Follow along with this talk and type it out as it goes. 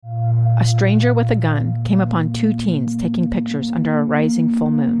a stranger with a gun came upon two teens taking pictures under a rising full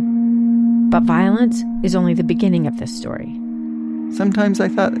moon. But violence is only the beginning of this story. Sometimes I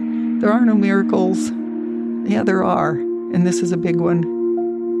thought, there are no miracles. Yeah, there are, and this is a big one.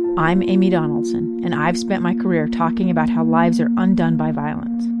 I'm Amy Donaldson, and I've spent my career talking about how lives are undone by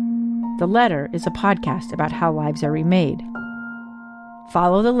violence. The Letter is a podcast about how lives are remade.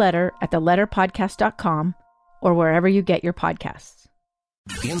 Follow The Letter at theletterpodcast.com or wherever you get your podcasts.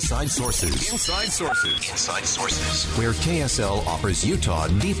 Inside Sources. Inside Sources. Inside Sources. Where KSL offers Utah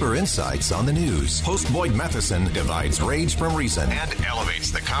deeper insights on the news. Host Boyd Matheson divides rage from reason and elevates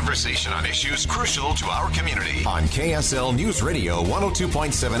the conversation on issues crucial to our community. On KSL News Radio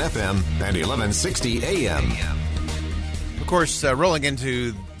 102.7 FM and 1160 AM. Of course, rolling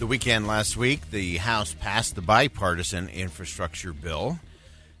into the weekend last week, the House passed the bipartisan infrastructure bill.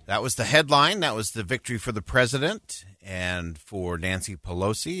 That was the headline. That was the victory for the president and for Nancy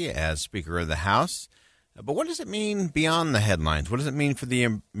Pelosi as Speaker of the House. But what does it mean beyond the headlines? What does it mean for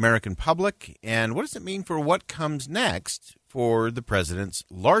the American public? And what does it mean for what comes next for the president's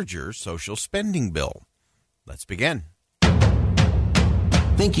larger social spending bill? Let's begin.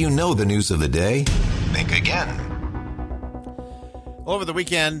 Think you know the news of the day? Think again. Over the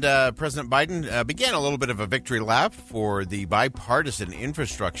weekend, President Biden began a little bit of a victory lap for the bipartisan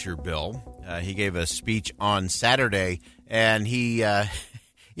infrastructure bill. He gave a speech on Saturday, and he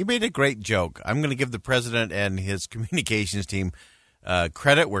made a great joke. I'm going to give the president and his communications team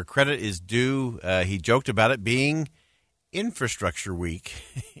credit where credit is due. He joked about it being Infrastructure Week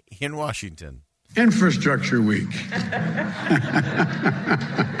in Washington. Infrastructure Week.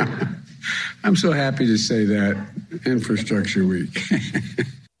 I'm so happy to say that. Infrastructure Week.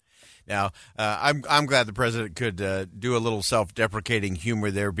 Now, I'm glad the president could do a little self-deprecating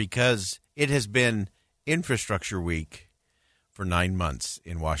humor there because it has been Infrastructure Week for 9 months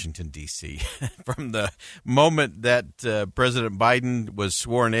in Washington, D.C. From the moment that President Biden was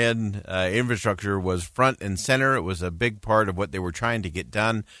sworn in, infrastructure was front and center. It was a big part of what they were trying to get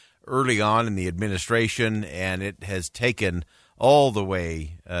done early on in the administration, and it has taken all the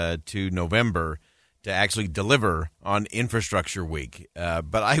way to November to actually deliver on Infrastructure Week.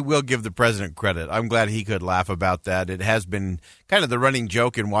 But I will give the president credit. I'm glad he could laugh about that. It has been kind of the running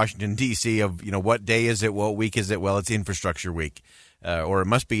joke in Washington, D.C. of, what day is it? What week is it? Well, it's Infrastructure Week. Or it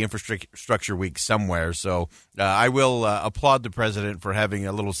must be Infrastructure Week somewhere. So I will applaud the president for having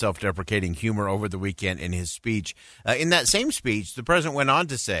a little self-deprecating humor over the weekend in his speech. In that same speech, the president went on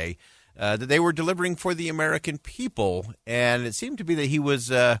to say that they were delivering for the American people, and it seemed to be that he was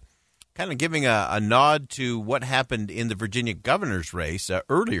kind of giving a nod to what happened in the Virginia governor's race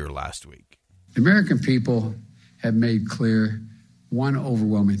earlier last week. The American people have made clear one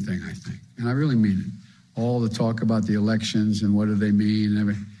overwhelming thing, I think, and I really mean it. All the talk about the elections and what do they mean and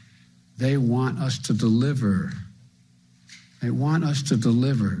everything. They want us to deliver. They want us to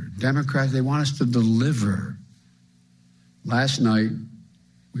deliver. Democrats, they want us to deliver. Last night,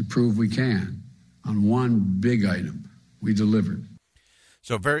 we proved we can. On one big item, we delivered.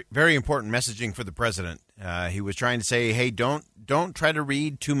 So very, very important messaging for the president. He was trying to say, hey, don't try to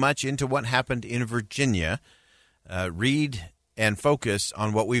read too much into what happened in Virginia. Read and focus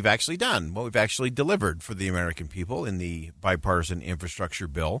on what we've actually done, what we've actually delivered for the American people in the bipartisan infrastructure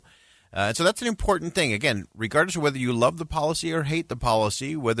bill. And so that's an important thing. Again, regardless of whether you love the policy or hate the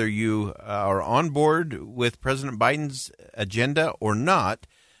policy, whether you are on board with President Biden's agenda or not,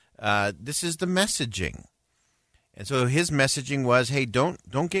 this is the messaging. And so his messaging was, hey, don't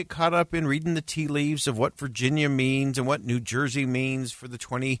get caught up in reading the tea leaves of what Virginia means and what New Jersey means for the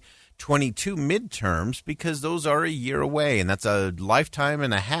 2022 midterms, because those are a year away, and that's a lifetime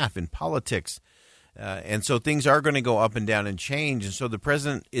and a half in politics. And so things are going to go up and down and change. And so the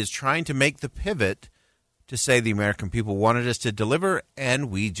president is trying to make the pivot to say the American people wanted us to deliver,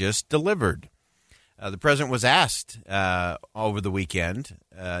 and we just delivered. The president was asked over the weekend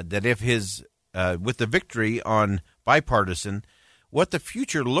that if his with the victory on bipartisan, what the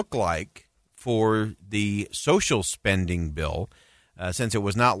future looked like for the social spending bill, since it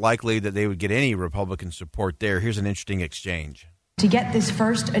was not likely that they would get any Republican support there. Here's an interesting exchange. To get this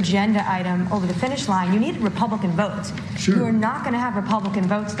first agenda item over the finish line, you need Republican votes. Sure. You are not going to have Republican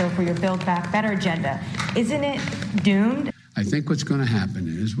votes, though, for your Build Back Better agenda. Isn't it doomed? I think what's going to happen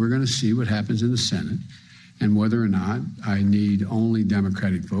is we're going to see what happens in the Senate and whether or not I need only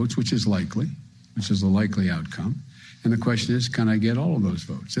Democratic votes, which is likely, which is a likely outcome. And the question is, can I get all of those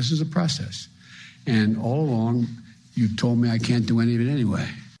votes? This is a process. And all along, you told me I can't do any of it anyway.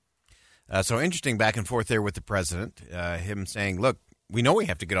 So interesting back and forth there with the president, him saying, look, we know we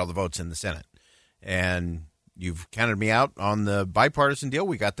have to get all the votes in the Senate. And You've counted me out on the bipartisan deal.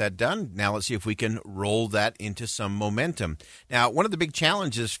 We got that done. Now let's see if we can roll that into some momentum. Now, one of the big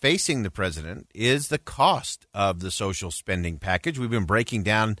challenges facing the president is the cost of the social spending package. We've been breaking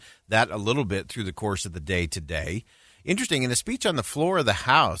down that a little bit through the course of the day today. Interesting, in a speech on the floor of the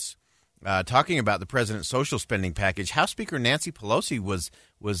House, talking about the president's social spending package, House Speaker Nancy Pelosi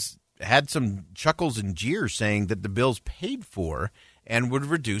had some chuckles and jeers, saying that the bill's paid for and would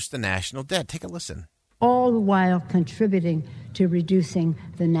reduce the national debt. Take a listen. All the while contributing to reducing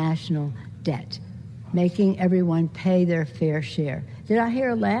the national debt, making everyone pay their fair share. Did I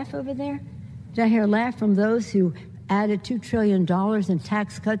hear a laugh over there? Did I hear a laugh from those who added $2 trillion in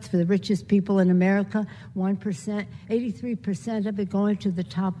tax cuts for the richest people in America? 1%, 83% of it going to the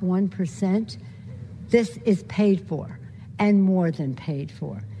top 1%. This is paid for, and more than paid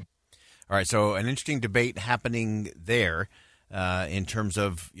for. All right, so an interesting debate happening there. In terms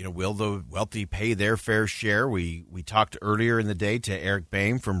of, will the wealthy pay their fair share? We talked earlier in the day to Eric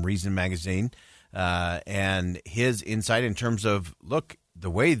Boehm from Reason Magazine and his insight in terms of, look, the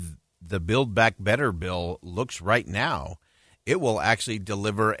way the Build Back Better bill looks right now, it will actually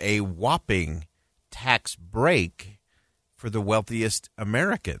deliver a whopping tax break for the wealthiest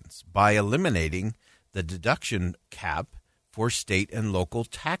Americans by eliminating the deduction cap for state and local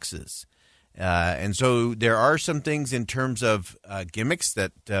taxes. And so there are some things in terms of gimmicks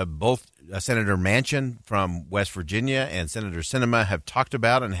that both Senator Manchin from West Virginia and Senator Sinema have talked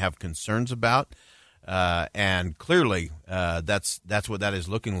about and have concerns about. And clearly that's what that is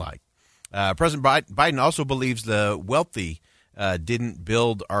looking like. President Biden also believes the wealthy didn't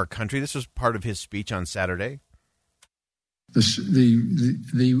build our country. This was part of his speech on Saturday.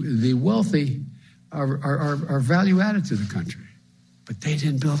 The wealthy are value added to the country, but they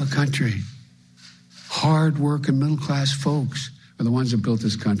didn't build a country. Hard-working middle-class folks are the ones that built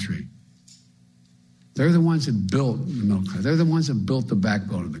this country. They're the ones that built the middle class. They're the ones that built the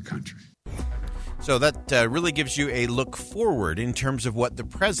backbone of the country. So that really gives you a look forward in terms of what the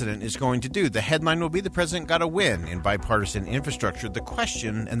president is going to do. The headline will be, the president got a win in bipartisan infrastructure. The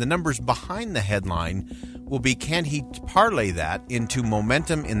question and the numbers behind the headline will be, can he parlay that into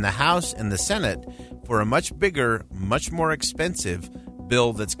momentum in the House and the Senate for a much bigger, much more expensive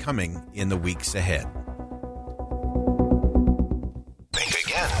bill that's coming in the weeks ahead? Think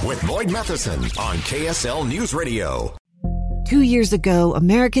again with Boyd Matheson on KSL News Radio. 2 years ago,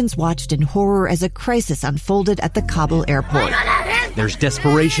 Americans watched in horror as a crisis unfolded at the Kabul airport. There's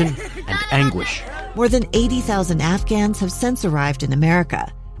desperation and anguish. More than 80,000 Afghans have since arrived in America,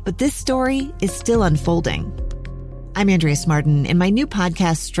 but this story is still unfolding. I'm Andrea Smartin. In my new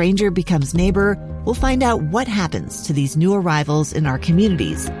podcast, Stranger Becomes Neighbor, we'll find out what happens to these new arrivals in our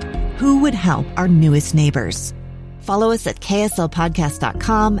communities. Who would help our newest neighbors? Follow us at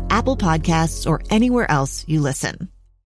kslpodcast.com, Apple Podcasts, or anywhere else you listen.